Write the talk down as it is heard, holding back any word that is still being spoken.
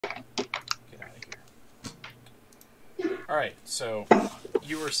All right. So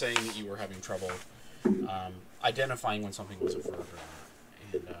you were saying that you were having trouble identifying when something was a verb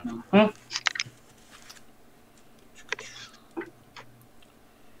or not. And Mhm.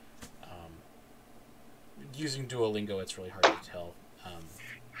 using Duolingo, it's really hard to tell.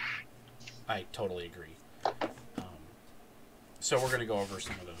 I totally agree. So we're going to go over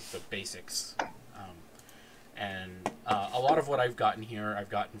some of the basics. And a lot of what I've gotten here, I've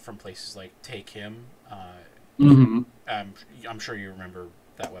gotten from places like Take Him. Mhm. I'm sure you remember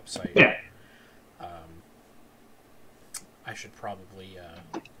that website. Yeah. I should probably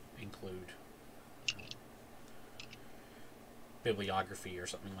include bibliography or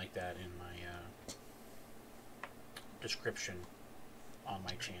something like that in my description on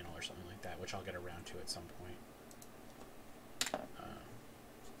my channel or something like that, which I'll get around to at some point.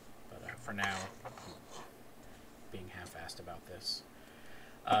 But for now, I'm being half-assed about this.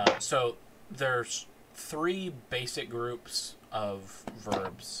 So there's three basic groups of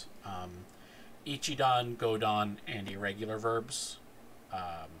verbs. Ichidan, Godan, and irregular verbs.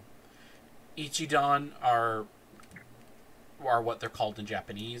 Ichidan are what they're called in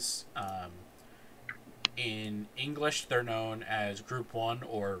Japanese. In English, they're known as Group 1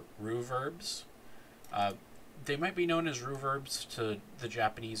 or Ru verbs. They might be known as Ru verbs to the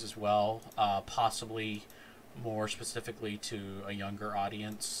Japanese as well, possibly more specifically to a younger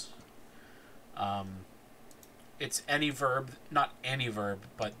audience. It's any verb, not any verb,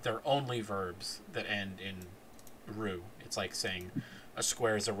 but they're only verbs that end in Ru. It's like saying a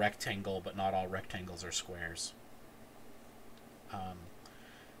square is a rectangle, but not all rectangles are squares.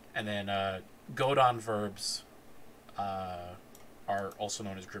 And then Godan verbs are also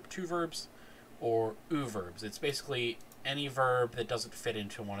known as Group 2 verbs or U verbs. It's basically any verb that doesn't fit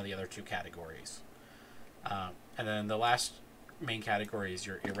into one of the other two categories. And then the last main category is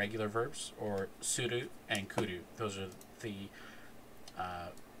your irregular verbs, or suru and kuru. Those are the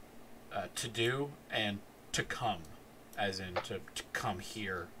to do and to come, as in to come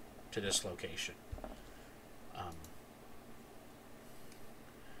here to this location.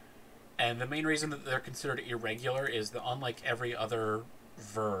 And the main reason that they're considered irregular is that unlike every other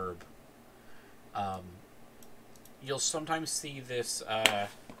verb, you'll sometimes see this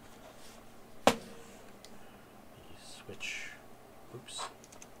switch. Oops.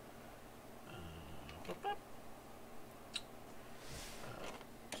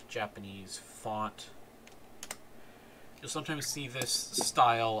 Japanese font. You'll sometimes see this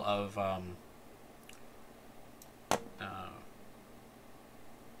style of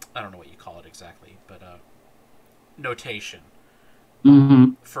I don't know what you call it exactly, but notation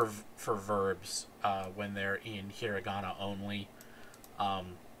Mhm. for verbs when they're in hiragana only,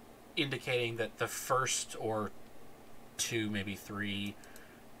 indicating that the first or two, maybe three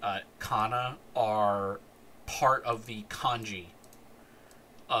kana are part of the kanji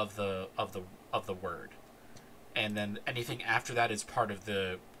of the word, and then anything after that is part of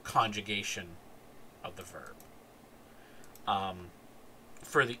the conjugation of the verb.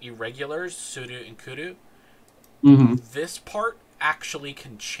 For the irregulars, suru and kuru, Mhm. this part actually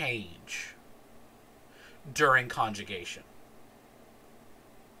can change during conjugation.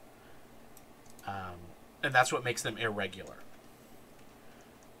 And that's what makes them irregular.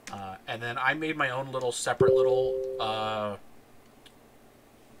 And then I made my own little separate little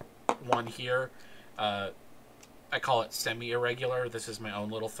one here. I call it semi-irregular. This is my own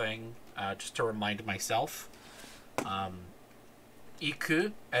little thing, just to remind myself.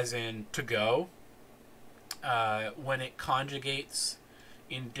 Iku, as in to go, when it conjugates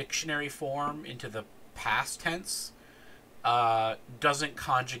in dictionary form into the past tense, doesn't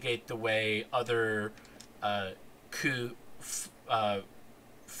conjugate the way other ku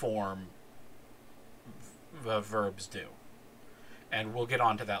form verbs do. And we'll get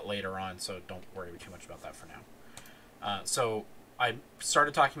on to that later on, so don't worry too much about that for now. So I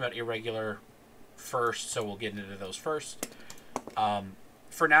started talking about irregular first, so we'll get into those first.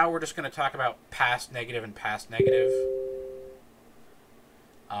 For now, we're just going to talk about past negative and past negative.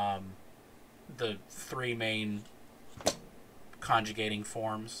 The three main conjugating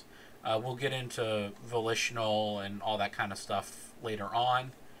forms. We'll get into volitional and all that kind of stuff later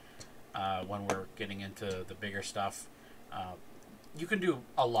on when we're getting into the bigger stuff. You can do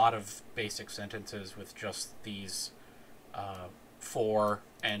a lot of basic sentences with just these four,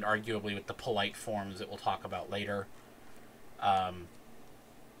 and arguably with the polite forms that we'll talk about later. I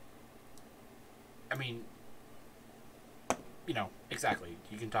mean, you know, exactly.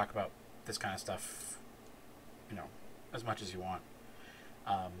 You can talk about this kind of stuff, you know, as much as you want.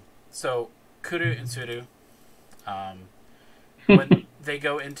 So, kuru and suru, when they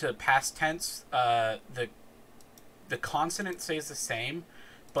go into past tense, the the consonant stays the same,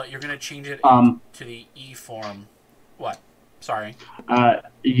 but you're going to change it to the E form. What? Sorry.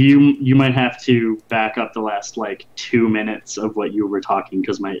 You might have to back up the last like 2 minutes of what you were talking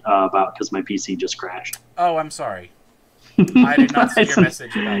because my PC just crashed. Oh, I'm sorry. I did not see your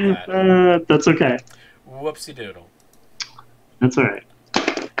message about that. That's okay. Whoopsie doodle. That's all right.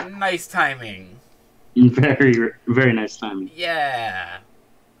 Nice timing. Very, very nice timing. Yeah.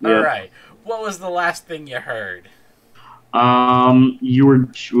 Yep. All right. What was the last thing you heard? You were.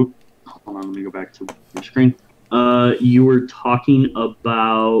 Hold on, let me go back to your screen. You were talking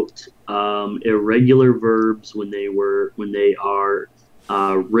about irregular verbs when they are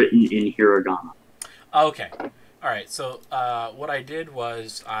written in hiragana. Okay. All right. So what I did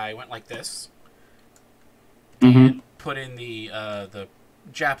was I went like this and put in the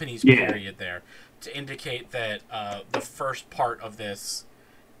Japanese period there to indicate that the first part of this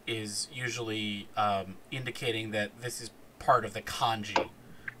is usually indicating that this is part of the kanji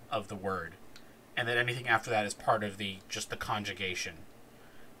of the word, and that anything after that is part of just the conjugation.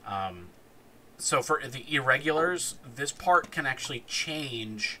 So for the irregulars, this part can actually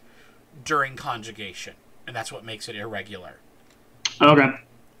change during conjugation, and that's what makes it irregular. Okay.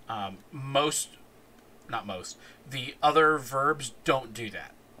 The other verbs don't do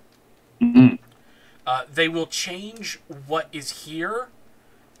that. Mm-hmm. They will change what is here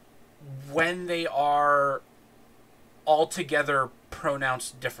when they are altogether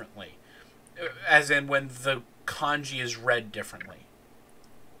pronounced differently, as in when the kanji is read differently.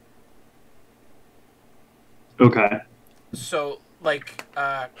 Okay. So, like,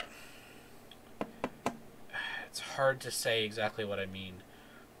 it's hard to say exactly what I mean,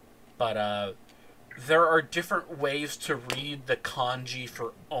 but there are different ways to read the kanji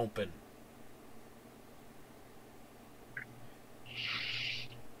for open.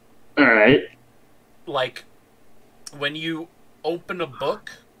 All right. Like, when you open a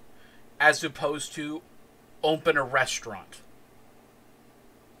book as opposed to open a restaurant,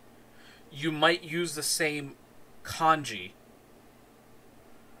 you might use the same kanji,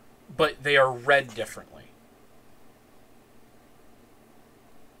 but they are read differently.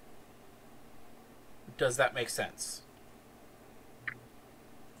 Does that make sense?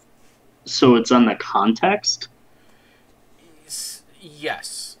 So it's on the context?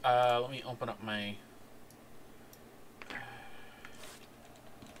 Yes. Let me open up my...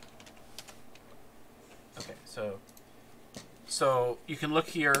 Okay, so you can look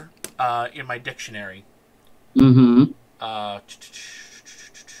here in my dictionary. Mm-hmm.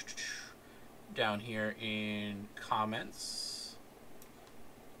 Down here in comments.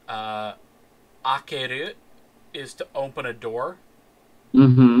 Akeru is to open a door.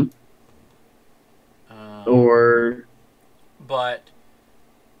 Mm-hmm. But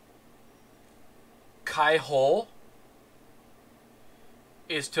kaiho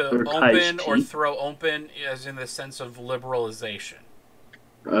is to open or throw open, as in the sense of liberalization.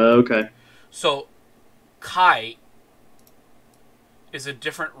 Okay. So, kai is a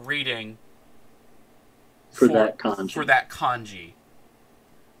different reading for that kanji.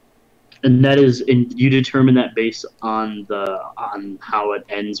 And that is, and you determine that based on how it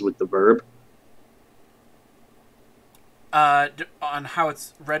ends with the verb. On how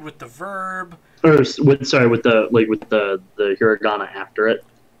it's read with the verb, or with the hiragana after it.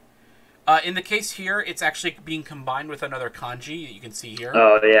 In the case here, it's actually being combined with another kanji that you can see here.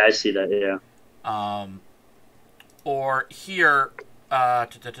 Oh yeah, I see that. Yeah. Or here,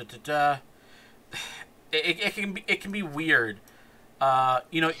 it can be weird.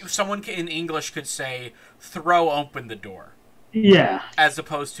 Someone in English could say "throw open the door," yeah, as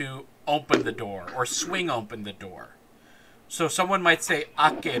opposed to "open the door" or "swing open the door." So someone might say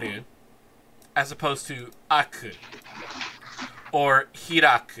 "akeru" as opposed to "aku" or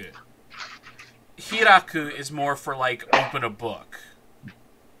 "hiraku." Hiraku is more for like open a book,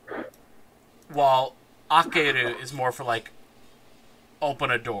 while akeru is more for like open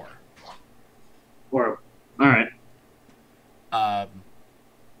a door. Or all right.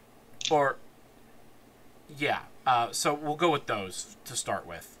 So we'll go with those to start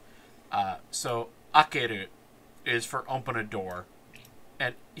with. So akeru is for open a door,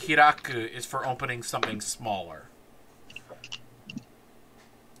 and hiraku is for opening something smaller.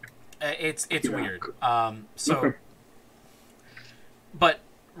 It's weird. But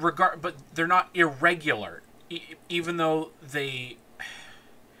they're not irregular, even though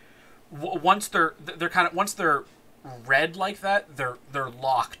once they're read like that, they're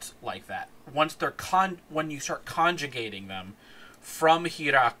locked like that. Once when you start conjugating them from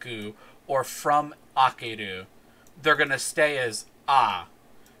hiraku or from akeru, they're gonna stay as a,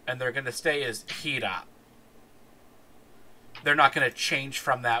 and they're gonna stay as hira. they're not going to change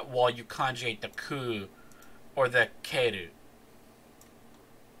from that while you conjugate the ku or the keru.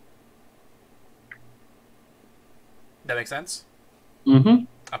 That makes sense? Mm-hmm.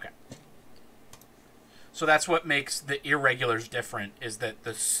 Okay. So that's what makes the irregulars different, is that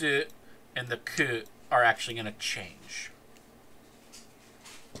the su and the ku are actually going to change.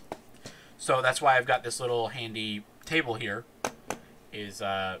 So that's why I've got this little handy table here, is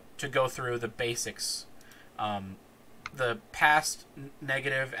to go through the basics. The past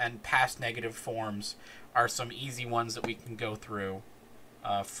negative and past negative forms are some easy ones that we can go through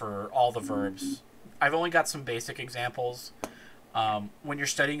for all the verbs. I've only got some basic examples. When you're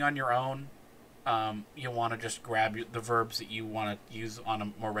studying on your own, you want to just grab the verbs that you want to use on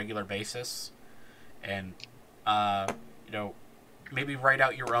a more regular basis, and maybe write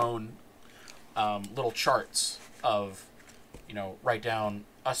out your own little charts of, write down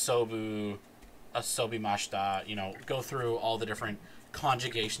asobu, asobimashita. Go through all the different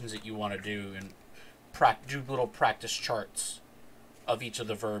conjugations that you want to do, and do little practice charts of each of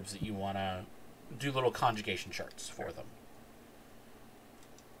the verbs that you want to do, little conjugation charts for them.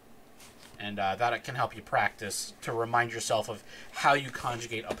 And that can help you practice to remind yourself of how you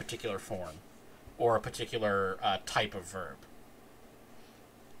conjugate a particular form or a particular type of verb.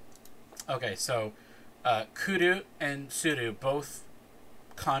 Okay, so kuru and suru both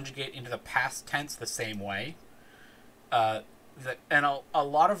conjugate into the past tense the same way. And a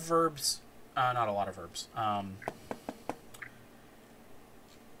lot of verbs, not a lot of verbs.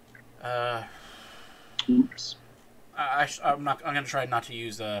 Oops. I'm going to try not to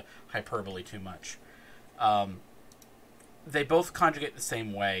use hyperbole too much. They both conjugate the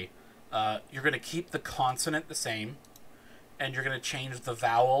same way. You're going to keep the consonant the same, and you're going to change the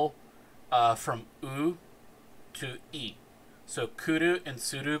vowel from u to i. So kuru and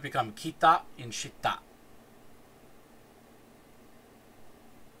suru become kita and shita.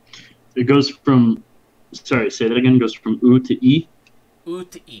 It goes from, sorry, say that again. It goes from u to e. U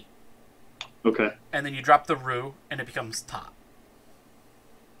to i. Okay. And then you drop the ru, and it becomes ta.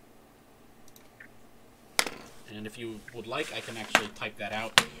 And if you would like, I can actually type that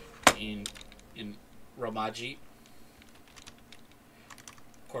out in Romaji.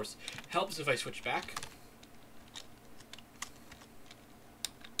 Of course, helps if I switch back.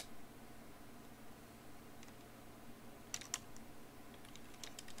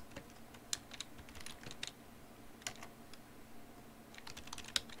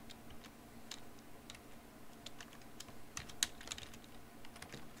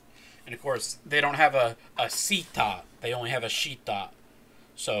 And of course, they don't have a sita. They only have a shita.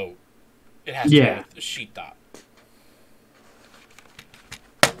 So it has to go with the shita.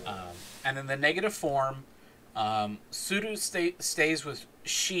 And then the negative form, suru stays with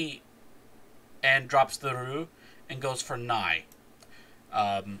shi and drops the ru and goes for nai.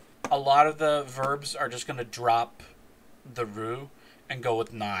 A lot of the verbs are just going to drop the ru and go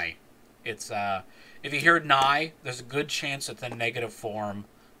with nai. It's if you hear nai, there's a good chance it's the negative form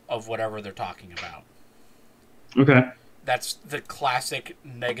of whatever they're talking about. Okay. That's the classic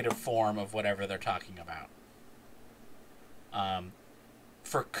negative form of whatever they're talking about.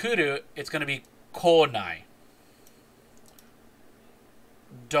 For kuru, it's going to be konai.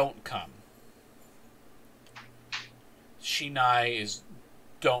 Don't come. Shinai is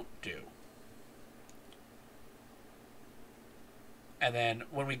don't do. And then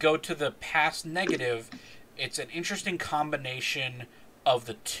when we go to the past negative, it's an interesting combination of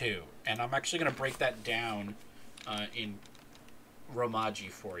the two. And I'm actually going to break that down in Romaji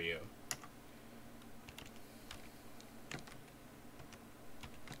for you.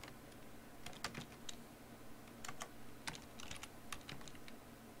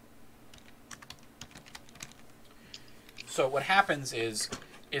 So what happens is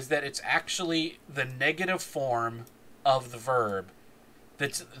that it's actually the negative form of the verb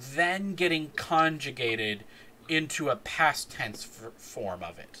that's then getting conjugated into a past tense form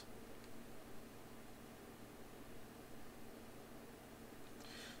of it.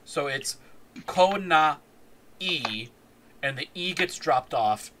 So it's ko na I, and the I gets dropped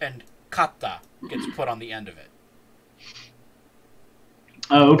off, and kata gets put on the end of it.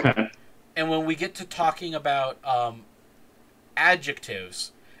 Oh, okay. And when we get to talking about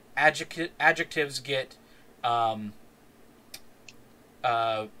adjectives get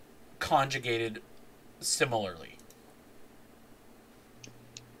conjugated similarly.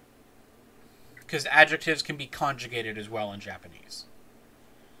 Because adjectives can be conjugated as well in Japanese.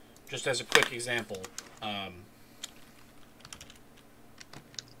 Just as a quick example,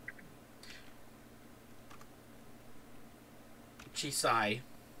 chisai.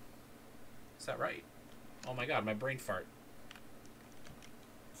 Is that right? Oh my god, my brain fart.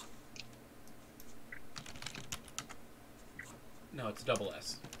 No, it's double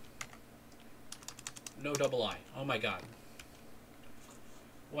S. No double I. Oh my god.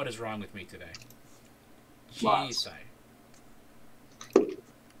 What is wrong with me today? Lots. Chisai.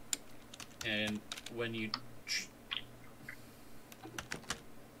 And when you...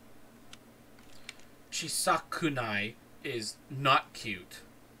 Chisakunai is not cute.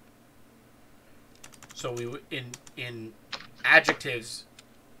 So we in adjectives,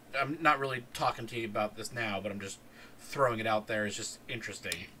 I'm not really talking to you about this now, but I'm just throwing it out there. It's just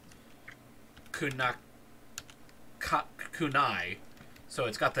interesting. Kunai. So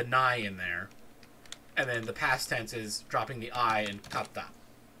it's got the nai in there. And then the past tense is dropping the I and kata.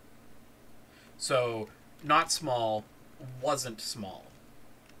 So, not small, wasn't small.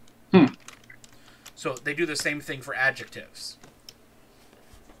 So they do the same thing for adjectives.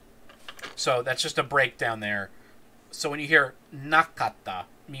 So that's just a breakdown there. So when you hear nakata,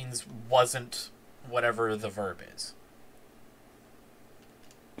 means wasn't whatever the verb is.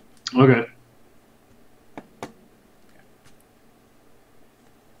 Okay.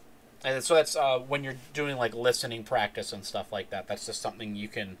 And so that's when you're doing like listening practice and stuff like that. That's just something you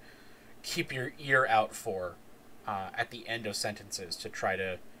can keep your ear out for at the end of sentences to try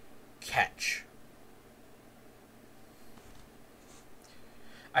to catch.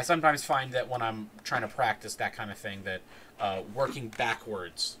 I sometimes find that when I'm trying to practice that kind of thing, that working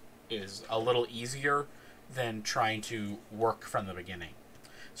backwards is a little easier than trying to work from the beginning.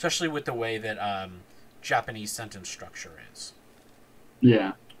 Especially with the way that Japanese sentence structure is.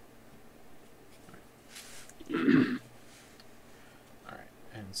 Yeah. Alright,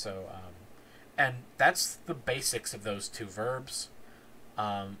 and so, and that's the basics of those two verbs.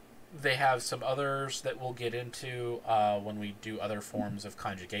 They have some others that we'll get into when we do other forms of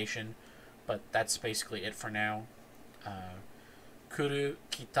conjugation, but that's basically it for now. Kuru,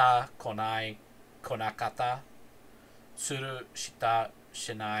 kita, konai, konakata. Suru, shita,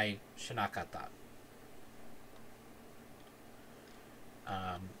 shinai, shinakata.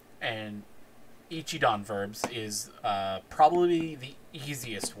 And Ichidan verbs is probably the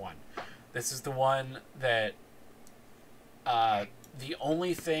easiest one. This is the one that the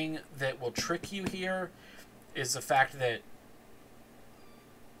only thing that will trick you here is the fact that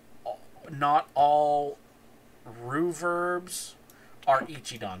not all Ru verbs are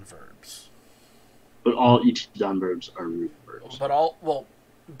Ichidan verbs. But all Ichidan verbs are root verbs. But all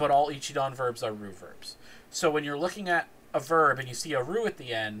Ichidan verbs are Ru verbs. So when you're looking at a verb and you see a Ru at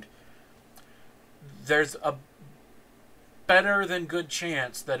the end, there's a better than good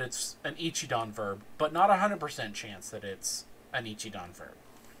chance that it's an Ichidan verb, but not 100% chance that it's an Ichidan verb.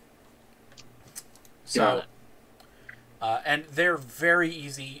 So, and they're very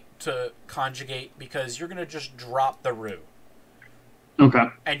easy to conjugate because you're going to just drop the Ru. Okay.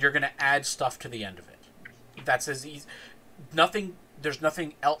 And you're going to add stuff to the end of it. That's as easy. There's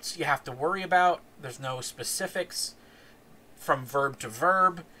nothing else you have to worry about. There's no specifics from verb to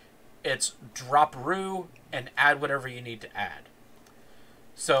verb. It's drop Ru and add whatever you need to add.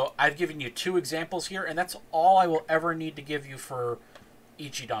 So I've given you 2 examples here, and that's all I will ever need to give you for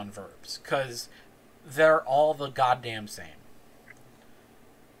Ichidan verbs, because they're all the goddamn same.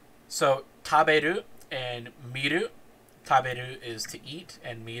 So taberu and miru. Taberu is to eat,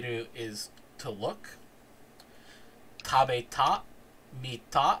 and miru is to look. Tabeta,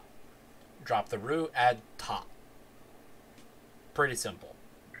 mita. Drop the Ru, add ta. Pretty simple.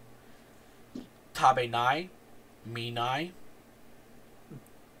 Tabenai, minai.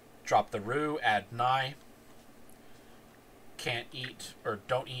 Drop the Ru, add nai. Can't eat, or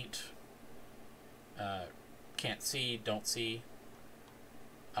don't eat. Can't see, don't see.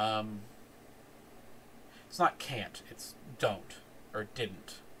 It's not can't, it's don't, or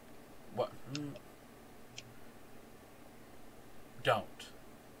didn't. What? Don't.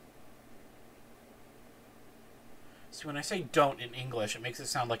 See, when I say don't in English, it makes it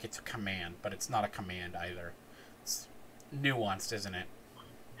sound like it's a command, but it's not a command either. It's nuanced, isn't it?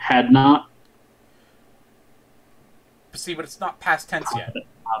 Had not. See, but it's not past tense yet.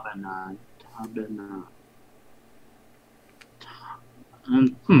 Tabenai.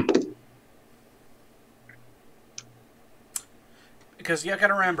 Because you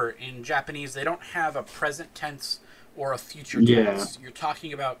gotta remember, in Japanese, they don't have a present tense or a future tense. You're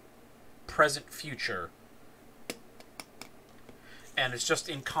talking about present future. And it's just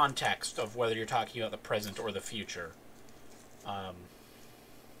in context of whether you're talking about the present or the future.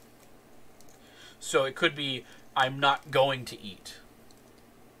 So it could be, I'm not going to eat.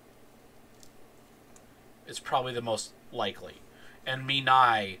 It's probably the most likely. And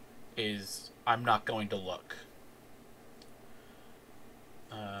minai is, I'm not going to look.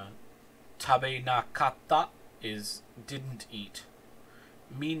 Tabe nakata is didn't eat.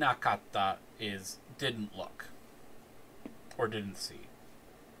 Minakatta is didn't look. Or didn't see.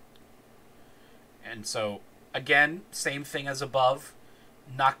 And so, again, same thing as above.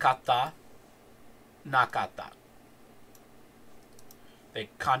 Nakatta. Nakatta. They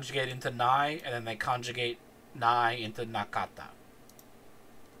conjugate into nai, and then they conjugate nai into nakata.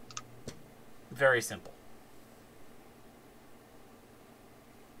 Very simple.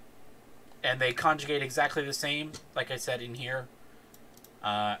 And they conjugate exactly the same, like I said in here,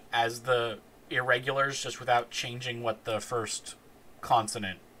 as the irregulars, just without changing what the first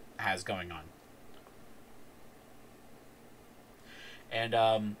consonant has going on.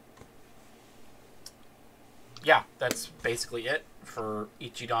 And, yeah, that's basically it for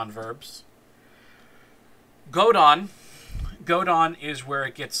Ichidan verbs. Godon. Godon is where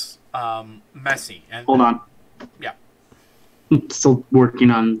it gets messy. And hold on. Yeah. Still working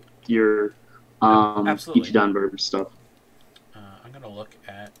on your Absolutely. Ichidan verb stuff. I'm going to look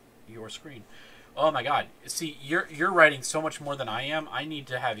at your screen. Oh my god. See, you're writing so much more than I am. I need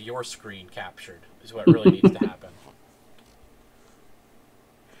to have your screen captured is what really needs to happen.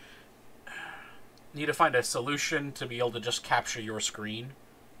 Need to find a solution to be able to just capture your screen.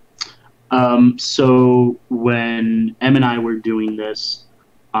 So when Em and I were doing this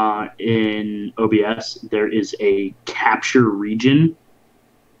in OBS, there is a capture region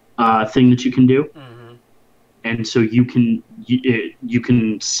thing that you can do. Mm-hmm. And so you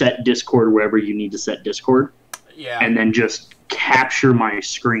can set Discord wherever you need to set Discord. Yeah. And then just capture my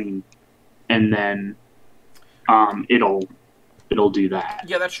screen, and then it'll do that.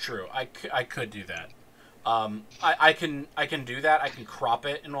 Yeah, that's true. I could do that. I can do that. I can crop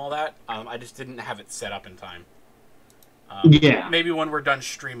it and all that. I just didn't have it set up in time. Yeah. Maybe when we're done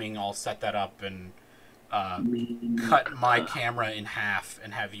streaming, I'll set that up and cut my camera in half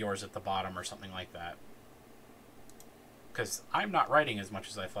and have yours at the bottom or something like that. Because I'm not writing as much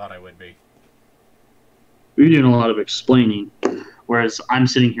as I thought I would be. You're doing a lot of explaining, whereas I'm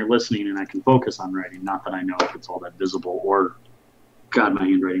sitting here listening and I can focus on writing. Not that I know if it's all that visible or, God, my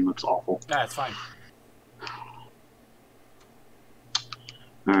handwriting looks awful. Nah, it's fine.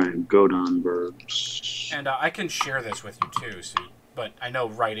 All right, Godon verbs. And I can share this with you too, see? But I know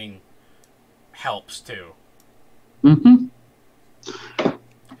writing helps too. Mm-hmm.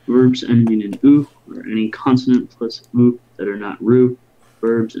 Verbs ending in u or any consonant plus u that are not ru.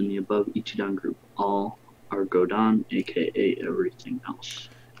 Verbs in the above Ichidan group all are Godon, aka everything else.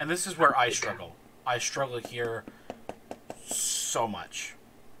 And this is where I struggle. I struggle here so much.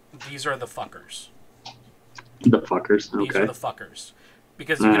 These are the fuckers. The fuckers, okay. These are the fuckers.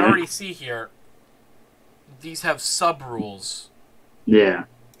 Because you can already see here, these have sub-rules yeah.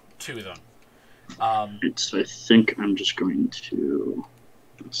 to them. I think I'm just going to,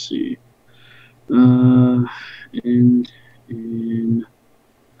 let's see, end in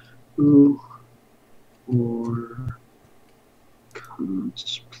u or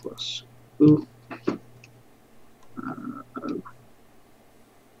cons plus u.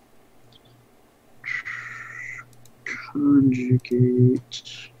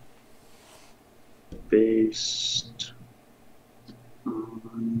 Conjugate based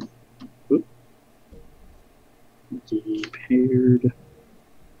on the paired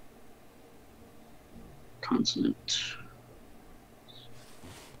consonant.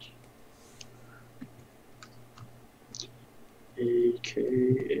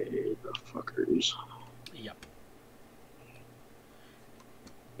 AKA the fuckers. Yep.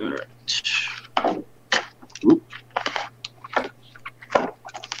 Alright.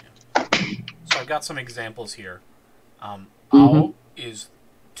 So I've got some examples here. Ao is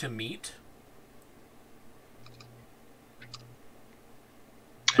to meet.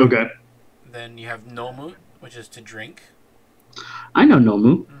 And Okay. then you have nomu, which is to drink. I know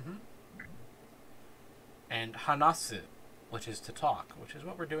Nomu. Mm-hmm. And hanasu, which is to talk, which is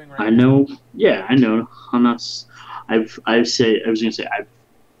what we're doing right now. I know. Yeah, I know Hanas. I was gonna say I've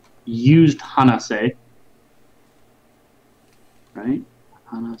used Hanase. Right?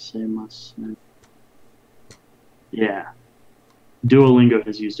 Hanase must. Yeah. Duolingo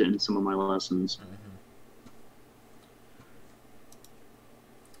has used it in some of my lessons. Mm-hmm.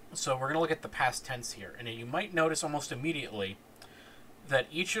 So we're going to look at the past tense here. And you might notice almost immediately that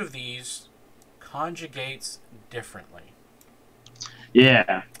each of these conjugates differently.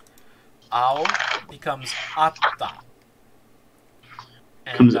 Yeah. Ao becomes atta.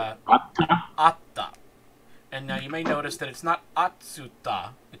 And, Comes atta? atta. And now you may notice that it's not atsuta,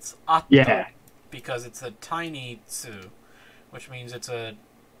 it's atta. Yeah. Because it's a tiny tsu, which means it's a...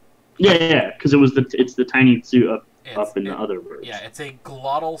 Yeah, because it's the tiny tsu up in the other words. Yeah, it's a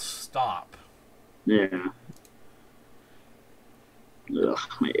glottal stop. Yeah. Ugh,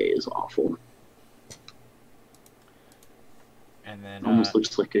 my A is awful. And then Almost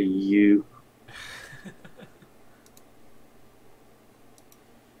looks like a U.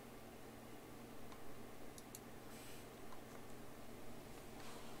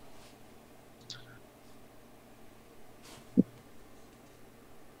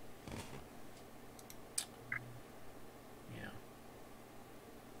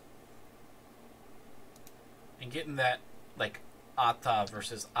 And getting that, like, ata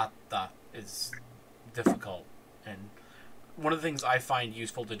versus atta is difficult. And one of the things I find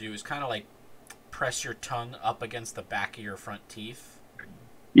useful to do is kind of like press your tongue up against the back of your front teeth.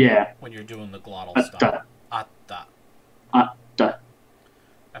 Yeah. When you're doing the glottal Atta. stop. Atta. Atta.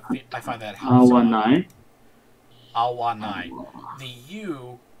 I find that helps a lot. Awanai. Awanai. The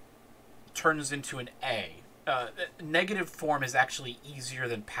U turns into an A. Negative form is actually easier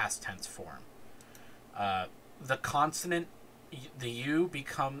than past tense form. The consonant, the U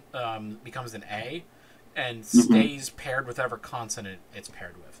becomes an A, and stays paired with whatever consonant it's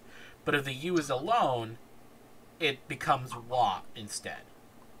paired with. But if the U is alone, it becomes wa instead.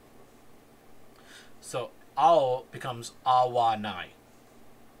 So ao becomes awanai.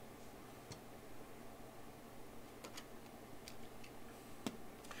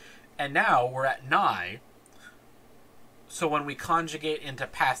 And now we're at nai. So when we conjugate into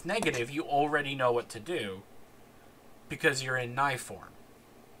past negative, you already know what to do because you're in nai form.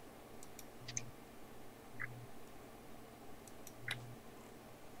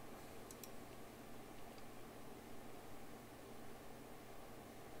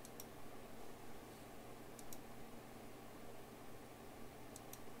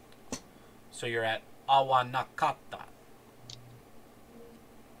 So you're at awanakata.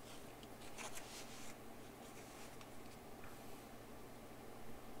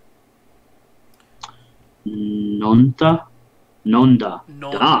 Nonda. Nonda.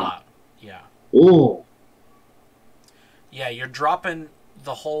 Nonda. Yeah. Oh. Yeah, you're dropping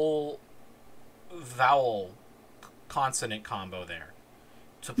the whole vowel consonant combo there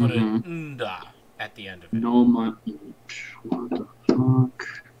to put an nda at the end of it. No, what the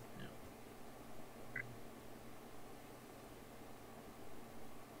fuck?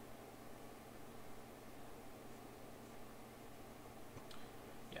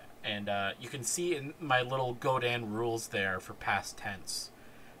 Yeah, and you can see in my little Godan rules there for past tense,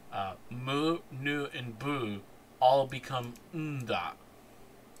 mu, nu, and bu all become nda.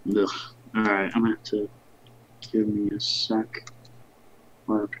 Ugh. All right, I'm gonna have to give me a sec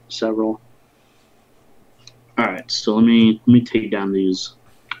or several. All right, so let me take down these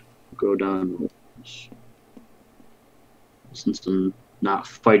Godan rules since I'm not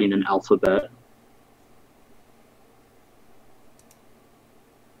fighting an alphabet.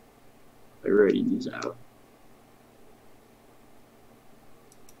 By writing these out.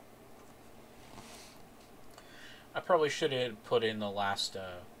 I probably should have put in the last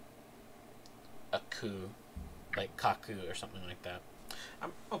aku, like kaku or something like that.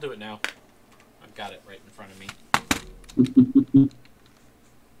 I'll do it now. I've got it right in front of me.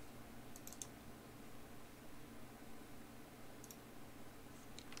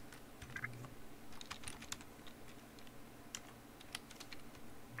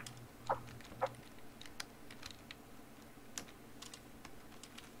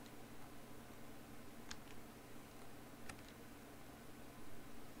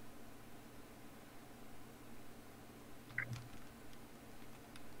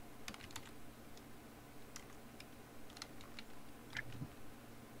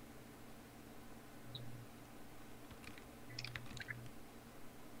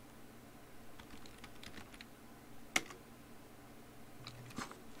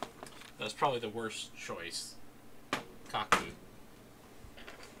 That's probably the worst choice. Kaku.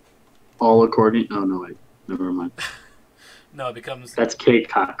 All according. Oh no, wait. Never mind. No, it becomes. That's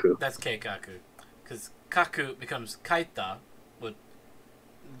keikaku. That's keikaku, because kaku becomes kaita, with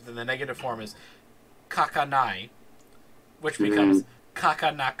then the negative form is kakanai, which becomes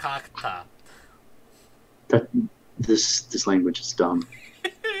kakanakata. That this language is dumb.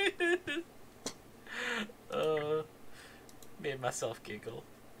 Made myself giggle.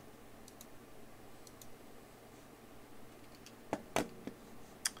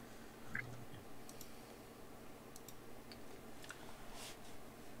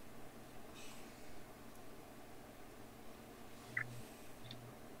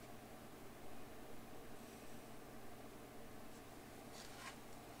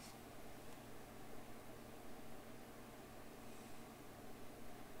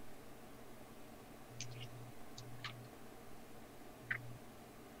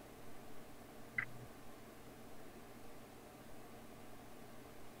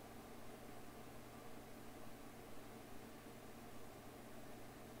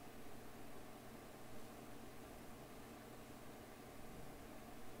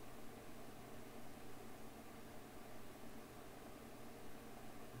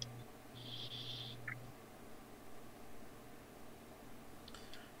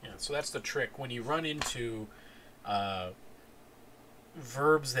 so that's the trick. When you run into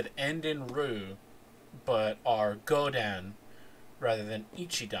verbs that end in ru but are godan rather than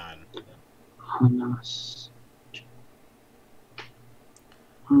ichidan. Hanas.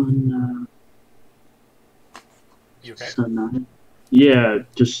 Hana. You okay? Sanai. Yeah,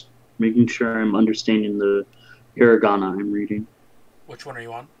 just making sure I'm understanding the hiragana I'm reading. Which one are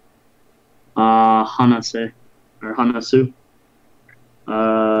you on? Hanase or Hanasu.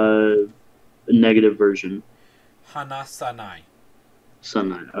 Negative version. Hanasanai.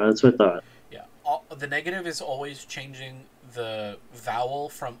 Sanai. That's what I thought. Yeah. The negative is always changing the vowel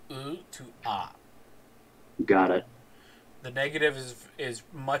from u to a. Got it. The negative is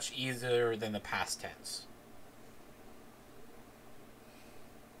much easier than the past tense.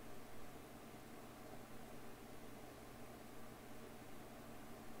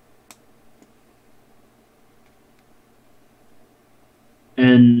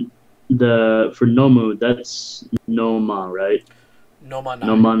 And for nomu, that's noma, right? Nomanai.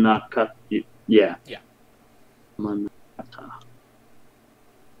 Noma naka. Yeah. Yeah. Noma nakata.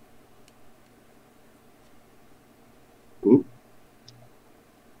 Ooh.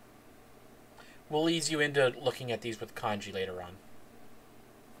 We'll ease you into looking at these with kanji later on.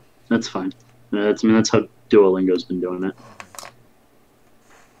 That's fine. That's how Duolingo's been doing it.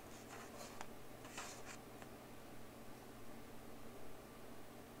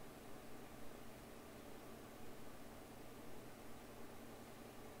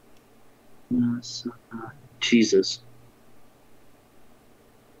 Jesus.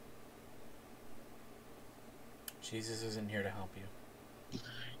 Jesus isn't here to help you.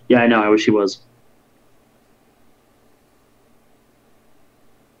 Yeah, I know. I wish he was.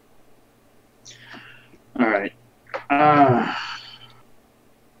 All right.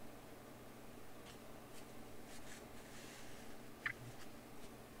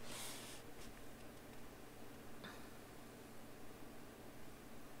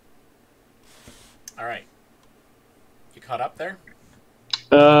 All right. You caught up there?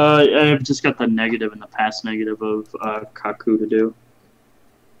 I've just got the negative and the past negative of kaku to do.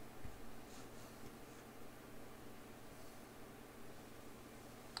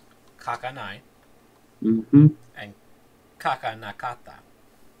 Kakanai Mm-hmm. and kaka nakata.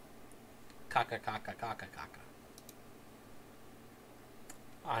 Kaka kaka kaka kaka.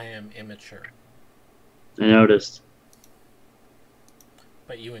 I am immature, I noticed.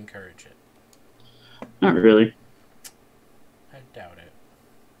 but you encourage it. Not really. I doubt it.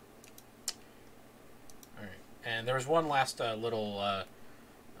 All right, and there was one last little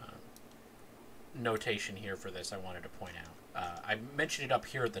notation here for this I wanted to point out. I mentioned it up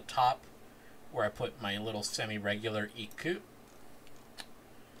here at the top where I put my little semi-regular iku.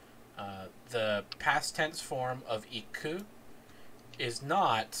 The past tense form of iku is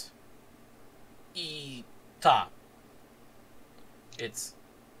not ita. It's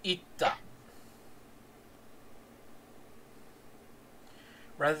ita.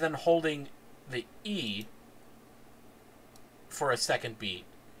 Rather than holding the e for a second beat,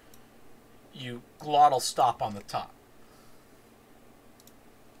 you glottal stop on the top.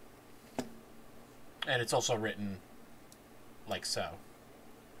 And it's also written like so,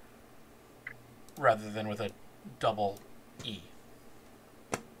 rather than with a double E.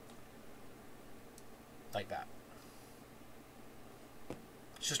 Like that.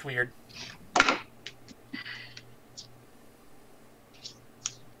 It's just weird.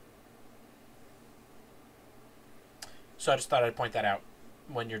 So I just thought I'd point that out.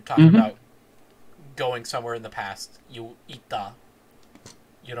 When you're talking about going somewhere in the past, you ita.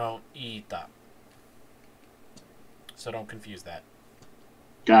 You don't ita. So don't confuse that.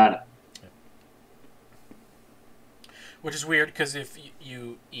 Got it. Yep. Which is weird because if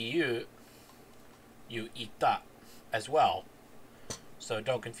you ita as well. So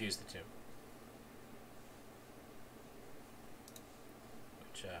don't confuse the two.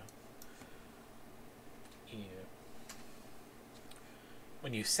 Which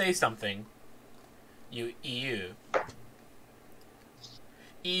when you say something, you EU.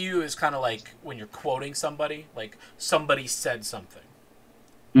 EU is kind of like when you're quoting somebody, like somebody said something.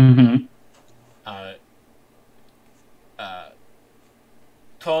 Mm-hmm.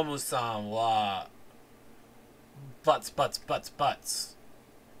 Tomu-san wa butts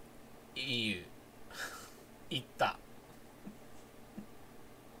EU ita.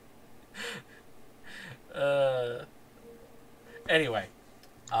 Anyway,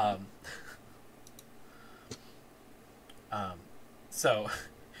 so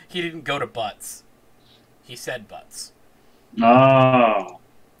he didn't go to butts. He said butts. Oh.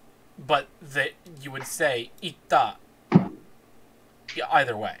 But you would say ita Yeah,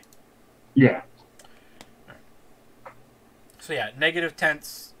 either way. Yeah. So yeah, negative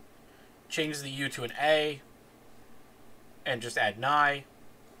tense, change the U to an A, and just add nai.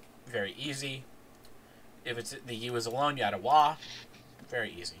 Very easy. If it's the U is alone, you add a wa.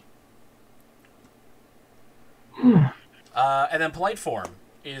 Very easy. And then polite form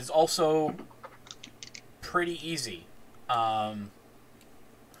is also pretty easy. You're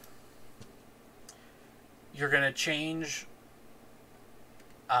going to change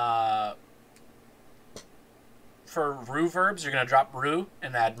for ru verbs, you're going to drop ru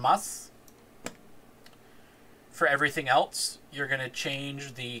and add mas. For everything else, you're going to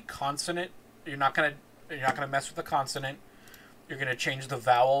change the consonant. You're not going to mess with the consonant. You're going to change the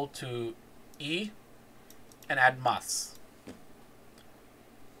vowel to e and add mas.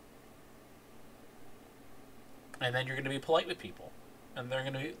 And then you're going to be polite with people, and they're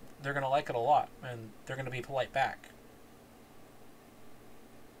going to like it a lot, and they're going to be polite back.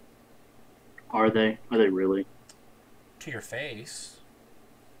 Are they? Are they really? To your face.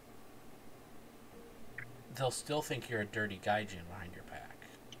 They'll still think you're a dirty gaijin behind your back.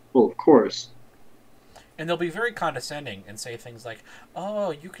 Well, of course. And they'll be very condescending and say things like,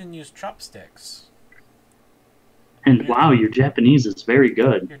 "Oh, you can use chopsticks." And wow, your Japanese is very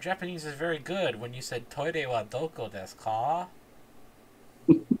good. Your Japanese is very good. When you said "toire wa doko desu ka?"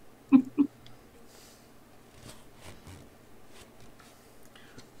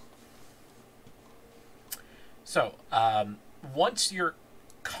 So, once you're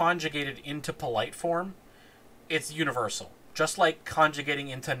conjugated into polite form, it's universal. Just like conjugating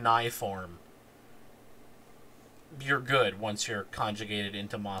into nai form, you're good once you're conjugated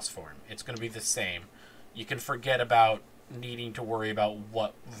into mas form. It's going to be the same. You can forget about needing to worry about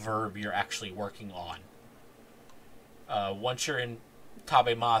what verb you're actually working on. Once you're in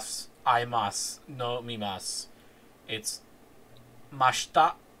tabemas, aimas, no mimas, it's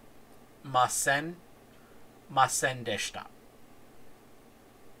mashita, masen, masen deshita.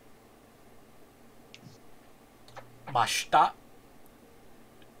 Mashita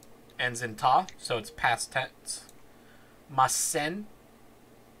ends in ta, so it's past tense. Masen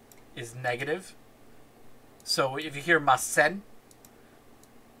is negative. So if you hear masen,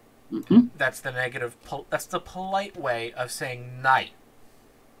 that's the negative. That's the polite way of saying nai.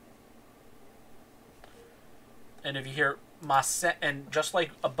 And if you hear masen, and just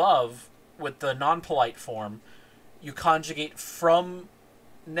like above with the non-polite form, you conjugate from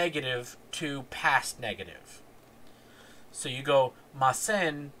negative to past negative. So you go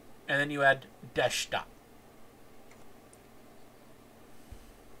masen, and then you add deshita.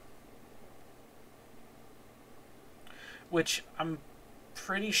 Which I'm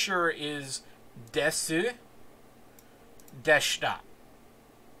pretty sure is desu, deshita.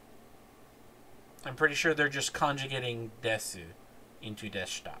 I'm pretty sure they're just conjugating desu into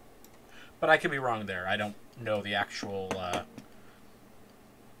deshita. But I could be wrong there. I don't know the actual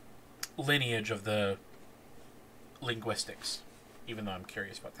lineage of the linguistics, even though I'm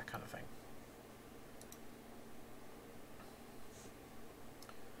curious about that kind of thing.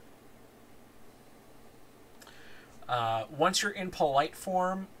 Once you're in polite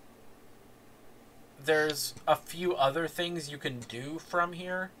form, there's a few other things you can do from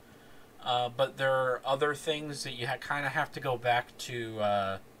here, but there are other things that you kind of have to go back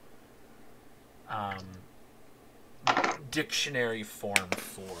to dictionary form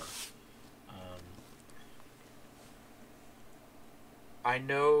for. I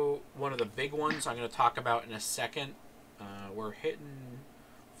know one of the big ones I'm going to talk about in a second. We're hitting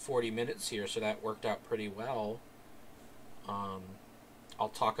 40 minutes here, so that worked out pretty well. I'll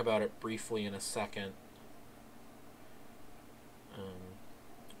talk about it briefly in a second. I'm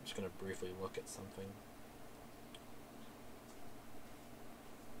just going to briefly look at something.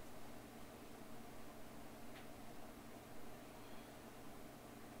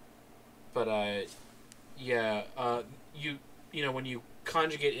 But yeah, you know, when you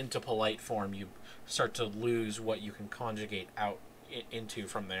conjugate into polite form, you start to lose what you can conjugate out into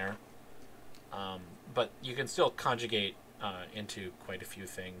from there. But you can still conjugate into quite a few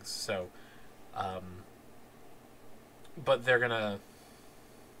things. So, but they're gonna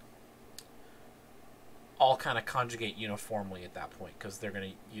all kind of conjugate uniformly at that point because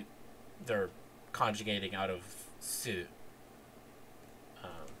they're conjugating out of su,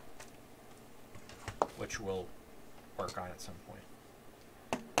 which we'll work on at some point.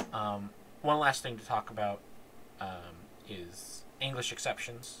 One last thing to talk about is English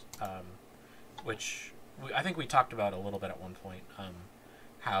exceptions, which I think we talked about a little bit at one point.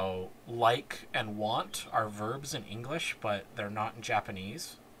 How like and want are verbs in English, but they're not in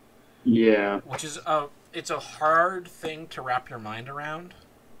Japanese. Yeah. Which is it's a hard thing to wrap your mind around.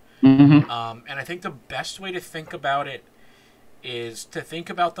 Mm-hmm. And I think the best way to think about it is to think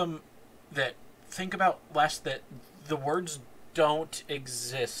about less that the words don't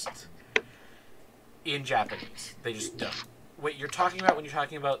exist in Japanese. They just don't. What you're talking about when you're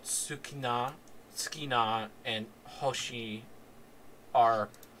talking about tsukina, tsukina, and hoshi are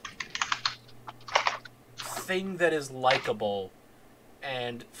thing that is likable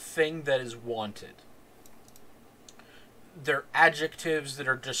and thing that is wanted. They're adjectives that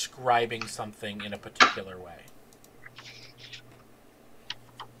are describing something in a particular way.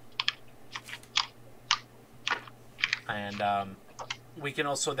 And we can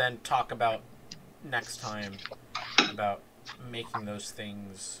also then talk about next time about making those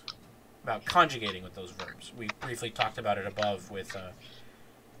things, about conjugating with those verbs. We briefly talked about it above with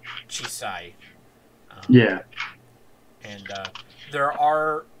chisai. Yeah. And there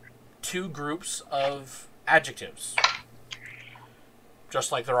are two groups of adjectives,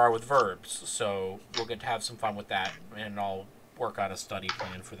 just like there are with verbs. So we'll get to have some fun with that, and I'll work on a study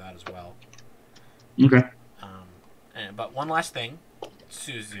plan for that as well. Okay. But one last thing,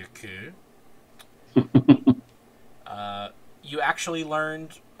 Suzuku. You actually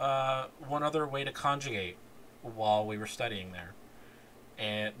learned one other way to conjugate while we were studying there.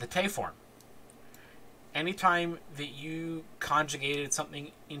 And the te form. Anytime that you conjugated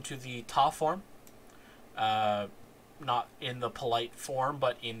something into the ta form, not in the polite form,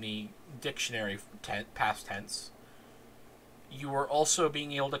 but in the dictionary past tense, you were also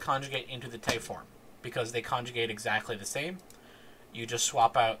being able to conjugate into the te form, because they conjugate exactly the same. You just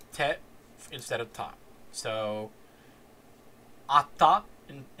swap out te instead of ta. So, atta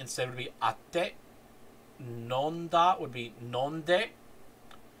instead would be atte. Nonda would be nonde.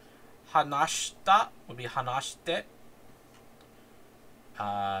 Hanashita would be hanashite.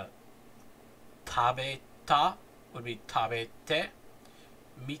 Tabeta would be tabete.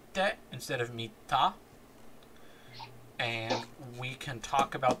 Mite instead of mita. And we can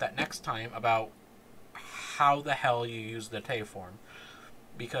talk about that next time, about how the hell you use the te form,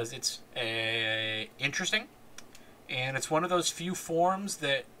 because it's interesting, and it's one of those few forms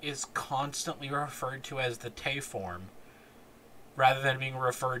that is constantly referred to as the te form, rather than being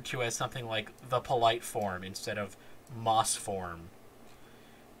referred to as something like the polite form instead of mas form,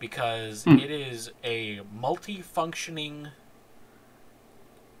 because it is a multi-functioning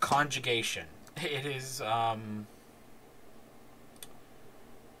conjugation. It is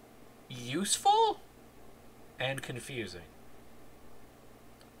useful and confusing.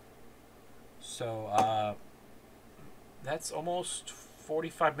 So, that's almost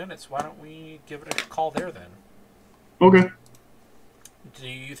 45 minutes. Why don't we give it a call there then? Okay. Do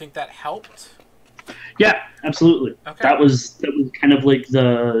you think that helped? Yeah, absolutely. Okay. That was kind of like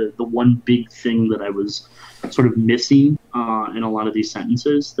the one big thing that I was sort of missing in a lot of these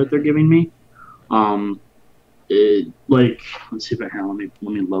sentences that they're giving me. Let's see if I can. Let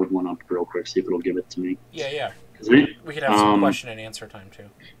me load one up real quick. See if it'll give it to me. Yeah. We could have some question and answer time too.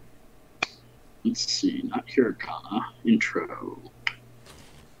 Let's see. Not hiragana. Intro.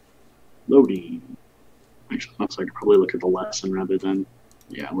 Loading. Actually, looks like I could probably look at the lesson rather than.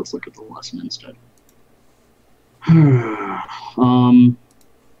 Yeah, let's look at the lesson instead.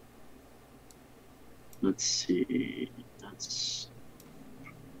 Let's see. That's.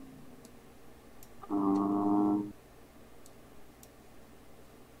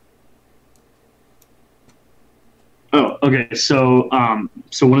 Oh, okay. So one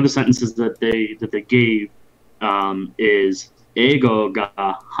of the sentences that they gave is "Eigo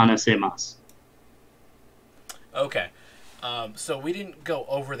ga hanasemasu." Okay. So we didn't go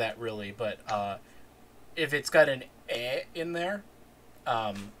over that really, but if it's got an "e" in there,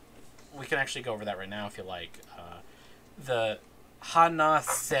 we can actually go over that right now if you like. The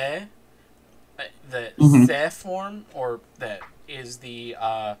hanase, the se form, or that is the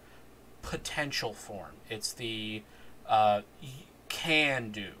potential form. It's the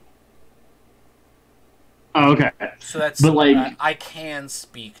can do. Oh, okay. So that's, but like, I can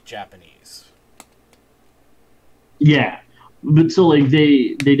speak Japanese. Yeah, but so like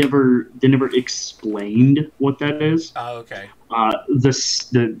they never explained what that is. Oh, okay.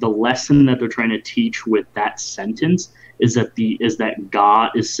 The lesson that they're trying to teach with that sentence is that ga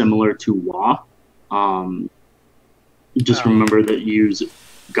is similar to wa. Just remember that you use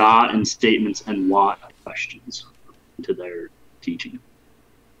ga in statements and wa in questions to their teaching.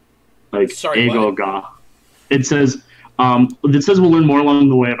 Like ego ga. It says we'll learn more along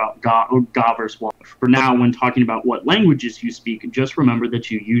the way about ga versus wa. For now, when talking about what languages you speak, just remember that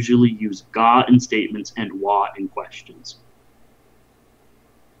you usually use ga in statements and wa in questions.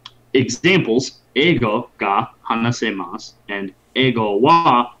 examples, ego ga hanasemasu and ego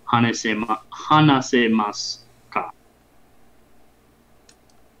wa hanasemasu ka.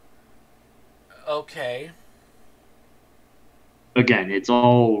 Okay. Again, it's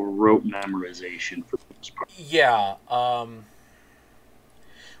all rote memorization for the most part. Yeah.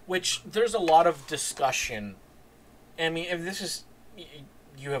 Which there's a lot of discussion. I mean, if this is,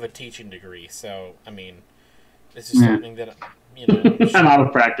 you have a teaching degree, so I mean, this is something that I'm out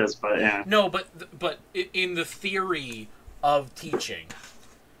of practice, but yeah. No, but in the theory of teaching,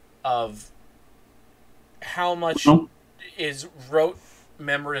 of how much is rote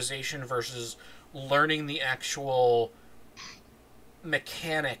memorization versus learning the actual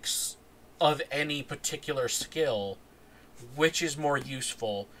mechanics of any particular skill, which is more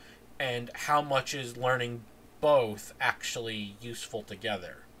useful, and how much is learning both actually useful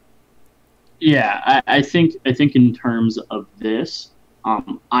together? Yeah, I think in terms of this,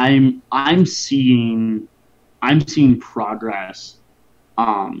 I'm seeing progress,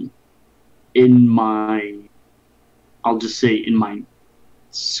 in my, I'll just say, in my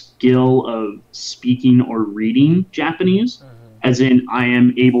skill of speaking or reading Japanese, as in I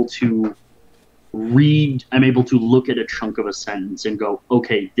am able to read, I'm able to look at a chunk of a sentence and go,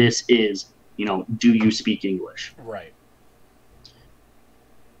 okay, this is, do you speak English? Right.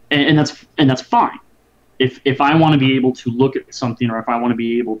 And that's fine. If I want to be able to look at something, or if I want to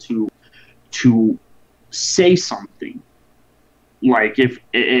be able to say something, like if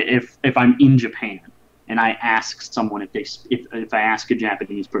I'm in Japan and I ask someone if I ask a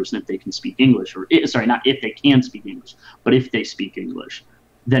Japanese person if they can speak English, or sorry, not if they can speak English, but if they speak English,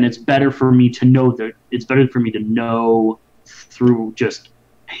 then it's better for me to know through just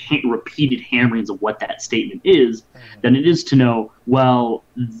repeated hammerings of what that statement is, than it is to know, well,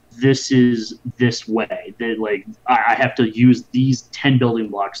 this is this way. That, like, I have to use these 10 building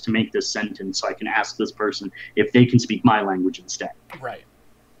blocks to make this sentence, so I can ask this person if they can speak my language instead. Right.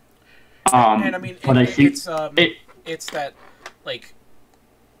 And I mean, I think it's that, like,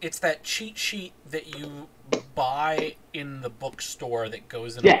 it's that cheat sheet that you buy in the bookstore that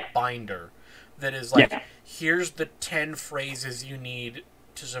goes in a binder, that is like, here's the 10 phrases you need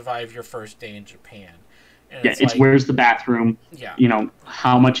to survive your first day in Japan. And it's like, where's the bathroom? Yeah.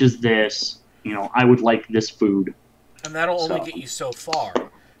 How much is this? I would like this food. And that'll only get you so far.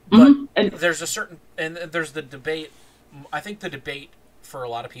 But there's there's the debate. I think the debate for a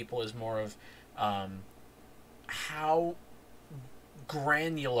lot of people is more of how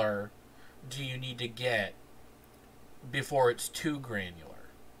granular do you need to get before it's too granular.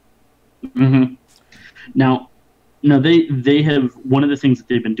 Now they have, one of the things that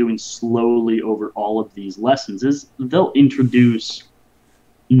they've been doing slowly over all of these lessons is they'll introduce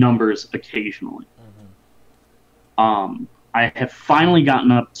numbers occasionally. I have finally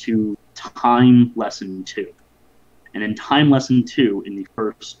gotten up to time lesson 2. And in time lesson 2, in the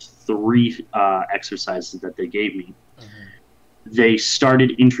first 3 exercises that they gave me, they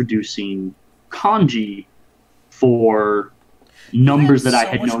started introducing kanji for numbers that I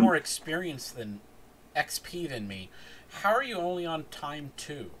had known. So much more experience than XP than me. How are you only on time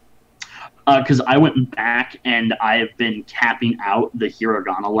 2? Because I went back and I have been capping out the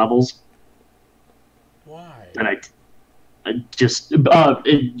hiragana levels. Why? And I just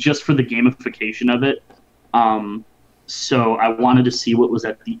for the gamification of it. So I wanted to see what was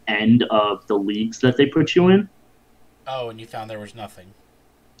at the end of the leagues that they put you in. Oh, and you found there was nothing.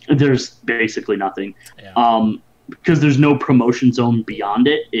 There's basically nothing. Yeah. Because there's no promotion zone beyond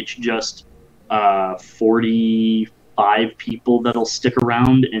it. It's just 45 people that'll stick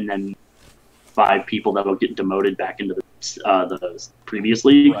around, and then 5 people that'll get demoted back into the previous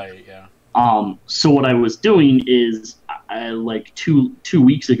league. Right. Yeah. So what I was doing is, like two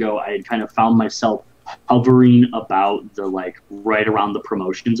weeks ago, I had kind of found myself hovering about right around the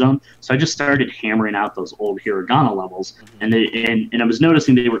promotion zone. So I just started hammering out those old hiragana levels, and I was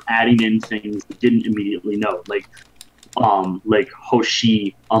noticing they were adding in things I didn't immediately know, like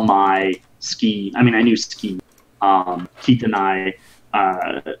Hoshi, Amai, Ski. I mean, I knew Ski, Kitanai,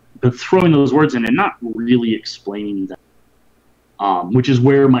 but throwing those words in and not really explaining them, which is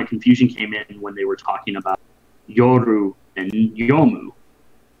where my confusion came in when they were talking about Yoru and Yomu.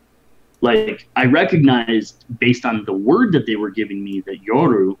 Like, I recognized, based on the word that they were giving me, that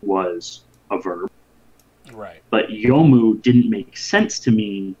Yoru was a verb. Right. But Yomu didn't make sense to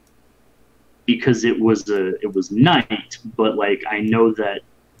me because it was night, but I know that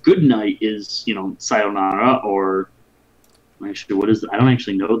good night is, sayonara, or actually, what is it? I don't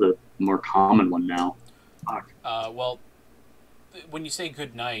actually know the more common one now. Well, when you say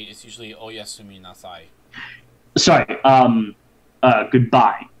good night, it's usually oyasumi nasai. Sorry,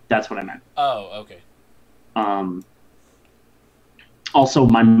 goodbye. That's what I meant. Oh, okay. Also,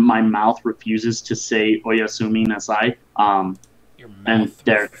 my mouth refuses to say oyasumi nasai. Your And mouth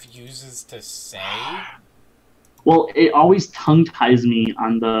there. refuses to say? Well, it always tongue ties me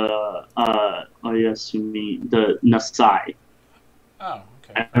on the oyasumi, the nasai. Oh,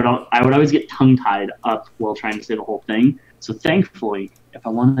 okay. I would always get tongue tied up while trying to say the whole thing. So thankfully, if I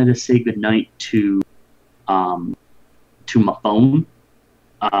wanted to say goodnight to my phone,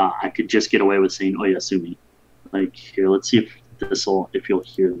 I could just get away with saying oyasumi. Like here, let's see if you'll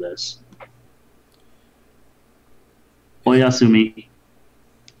hear this. Oyasumi.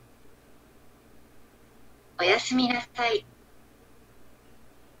 Oyasumi nasai.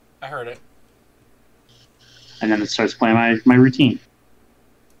 I heard it. And then it starts playing my routine.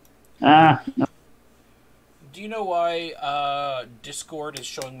 No. Do you know why Discord is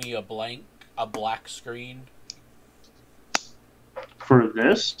showing me a black screen? For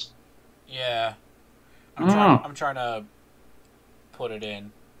this? Yeah. Oh. I'm trying to put it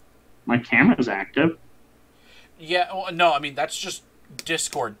in. My camera's active. Yeah, well, no, I mean, that's just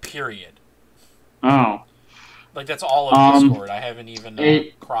Discord, period. Oh. Like, that's all of Discord. I haven't even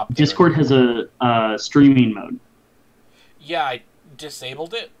cropped it. Discord has a streaming mode. Yeah, I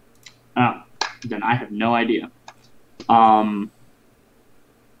disabled it. Oh. Then I have no idea.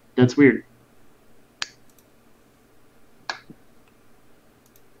 That's weird.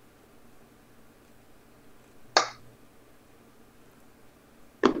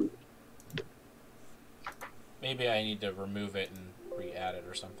 Maybe I need to remove it and re-add it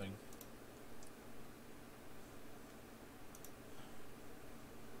or something.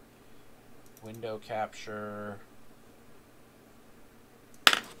 Window capture.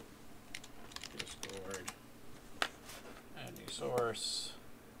 Discord. Add new source.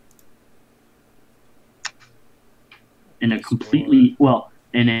 In a completely, well,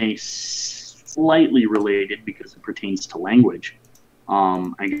 in a slightly related, because it pertains to language,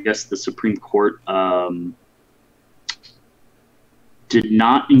 I guess the Supreme Court did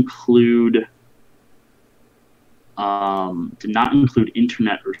not include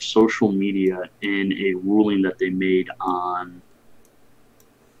internet or social media in a ruling that they made on.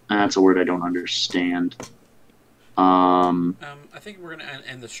 That's a word I don't understand. I think we're gonna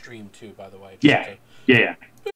end the stream too. By the way. Yeah.